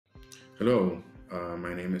Hello,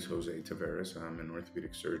 my name is Jose Taveras. I'm an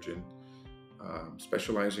orthopedic surgeon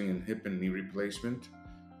specializing in hip and knee replacement.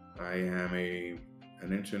 I am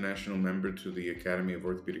an international member to the Academy of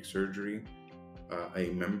Orthopedic Surgery, a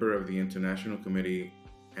member of the International Committee,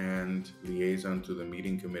 and liaison to the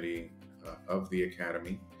meeting committee of the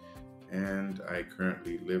Academy. And I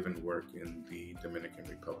currently live and work in the Dominican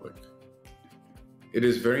Republic. It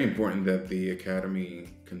is very important that the Academy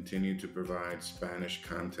continue to provide Spanish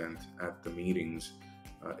content at the meetings.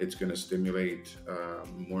 It's going to stimulate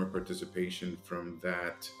more participation from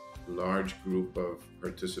that large group of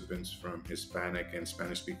participants from Hispanic and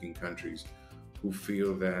Spanish speaking countries who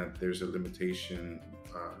feel that there's a limitation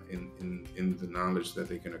in the knowledge that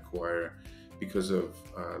they can acquire because of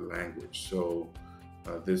language. So,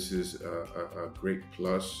 this is a great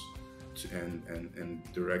plus and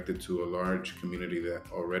directed to a large community that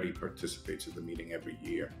already participates in the meeting every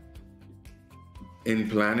year. In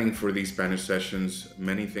planning for these Spanish sessions,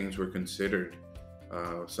 many things were considered.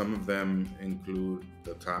 Some of them include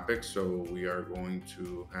the topics, so we are going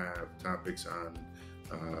to have topics on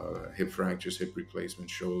hip fractures, hip replacement,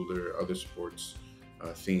 shoulder, other sports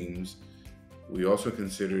themes. We also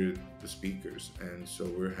considered the speakers, and so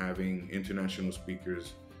we're having international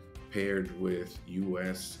speakers paired with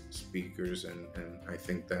US speakers, and I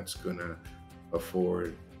think that's going to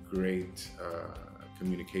afford great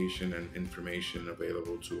communication and information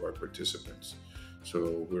available to our participants.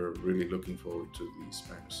 So we're really looking forward to these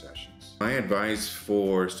Spanish sessions. My advice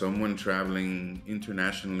for someone traveling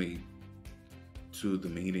internationally to the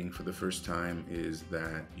meeting for the first time is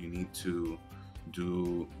that you need to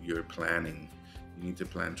do your planning. You need to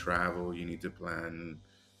plan travel, you need to plan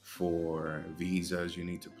for visas, you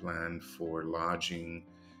need to plan for lodging,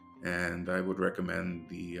 and I would recommend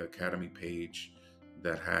the Academy page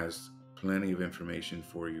that has plenty of information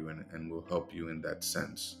for you and will help you in that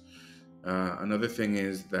sense. Another thing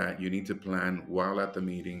is that you need to plan while at the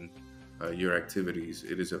meeting your activities.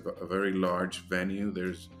 It is a very large venue.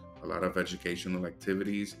 There's a lot of educational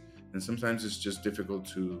activities, and sometimes it's just difficult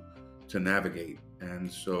to navigate.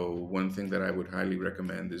 And so one thing that I would highly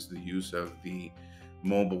recommend is the use of the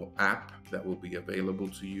mobile app that will be available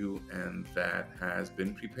to you and that has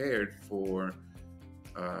been prepared for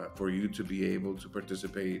you to be able to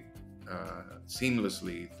participate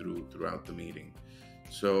seamlessly throughout the meeting.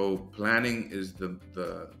 So planning is the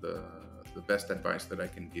best advice that I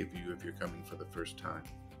can give you if you're coming for the first time.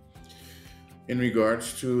 In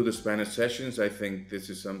regards to the Spanish sessions, I think this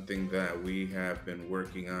is something that we have been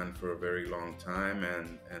working on for a very long time,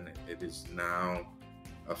 and it is now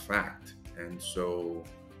a fact. And so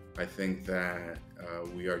I think that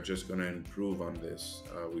we are just going to improve on this.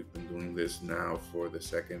 We've been doing this now for the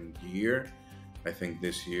second year. I think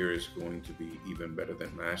this year is going to be even better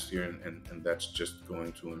than last year, and that's just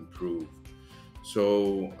going to improve.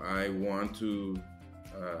 So I want to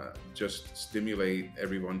just stimulate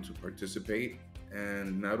everyone to participate,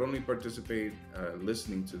 and not only participate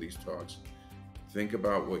listening to these talks. Think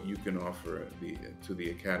about what you can offer to the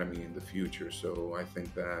Academy in the future. So I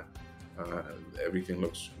think that everything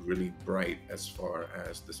looks really bright as far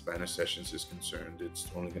as the Spanish sessions is concerned. It's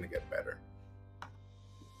only going to get better.